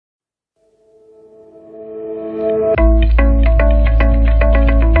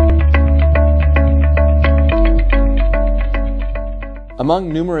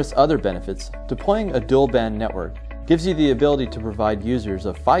Among numerous other benefits, deploying a dual-band network gives you the ability to provide users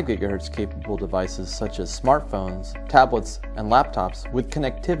of 5 GHz capable devices such as smartphones, tablets, and laptops with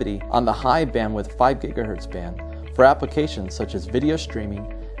connectivity on the high bandwidth 5 GHz band for applications such as video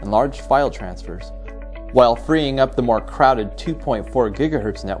streaming and large file transfers, while freeing up the more crowded 2.4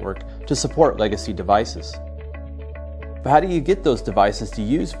 GHz network to support legacy devices. But how do you get those devices to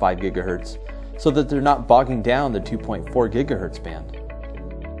use 5 GHz so that they're not bogging down the 2.4 GHz band?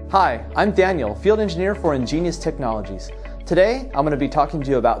 Hi, I'm Daniel, Field Engineer for EnGenius Technologies. Today, I'm going to be talking to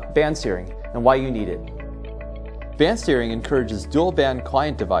you about band steering and why you need it. Band steering encourages dual-band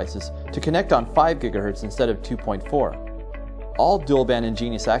client devices to connect on 5 GHz instead of 2.4. All dual-band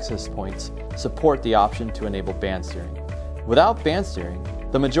EnGenius access points support the option to enable band steering. Without band steering,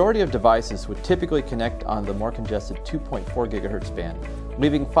 the majority of devices would typically connect on the more congested 2.4 GHz band,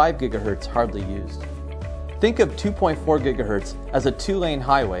 leaving 5 GHz hardly used. Think of 2.4 GHz as a 2-lane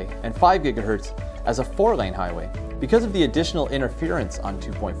highway and 5 GHz as a 4-lane highway. Because of the additional interference on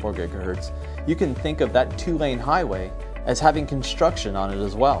 2.4 GHz, you can think of that 2-lane highway as having construction on it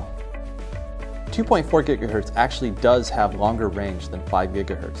as well. 2.4 GHz actually does have longer range than 5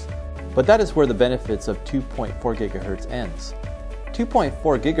 GHz, but that is where the benefits of 2.4 GHz ends.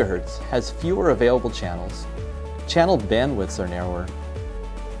 2.4 GHz has fewer available channels, channel bandwidths are narrower,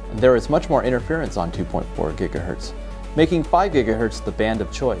 and there is much more interference on 2.4 GHz, making 5 GHz the band of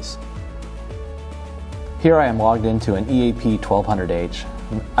choice. Here I am logged into an EAP 1200H.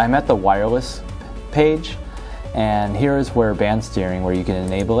 I'm at the wireless page, and here is where band steering, where you can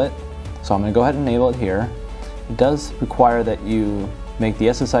enable it. So I'm going to go ahead and enable it here. It does require that you make the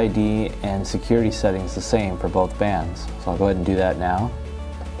SSID and security settings the same for both bands. So I'll go ahead and do that now.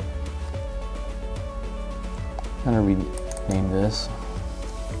 I'm going to rename this.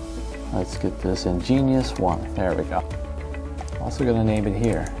 Let's get this EnGenius 1. There we go. I'm also going to name it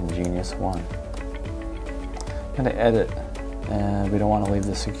here, EnGenius 1. I'm going to edit, and we don't want to leave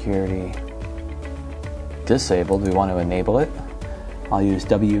the security disabled. We want to enable it. I'll use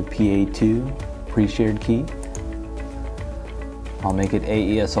WPA2 pre-shared key. I'll make it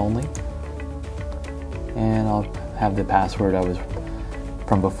AES only, and I'll have the password I was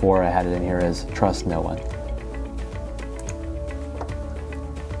from before. I had it in here as trust no one.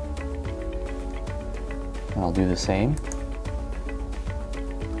 And I'll do the same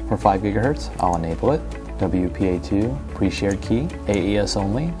for 5 GHz. I'll enable it, WPA2 pre-shared key, AES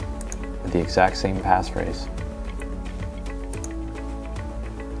only, with the exact same passphrase.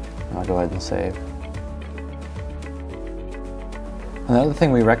 I'll go ahead and save. Another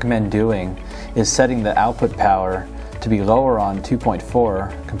thing we recommend doing is setting the output power to be lower on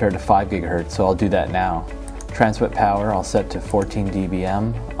 2.4 compared to 5 GHz, so I'll do that now. Transmit power I'll set to 14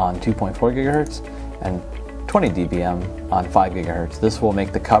 dBm on 2.4 GHz and 20 dBm on 5 GHz. This will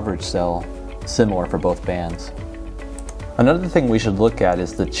make the coverage cell similar for both bands. Another thing we should look at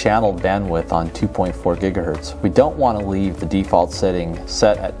is the channel bandwidth on 2.4 GHz. We don't want to leave the default setting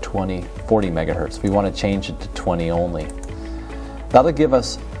set at 40 MHz. We want to change it to 20 only. That'll give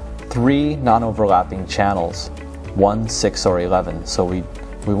us 3 non-overlapping channels, 1, 6, or 11. So we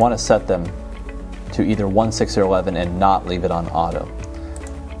want to set them to either 1, 6, or 11 and not leave it on auto.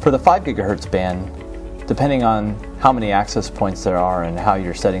 For the 5 GHz band, depending on how many access points there are and how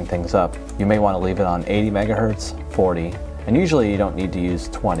you're setting things up, you may want to leave it on 80 MHz, 40, and usually you don't need to use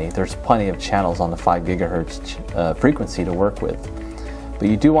 20. There's plenty of channels on the 5 GHz frequency to work with, but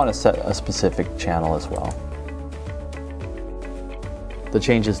you do want to set a specific channel as well. The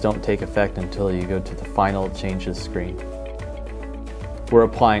changes don't take effect until you go to the final changes screen. We're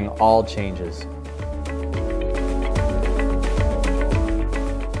applying all changes.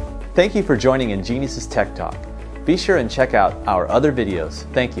 Thank you for joining EnGenius's Tech Talk. Be sure and check out our other videos.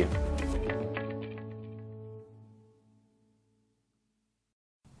 Thank you.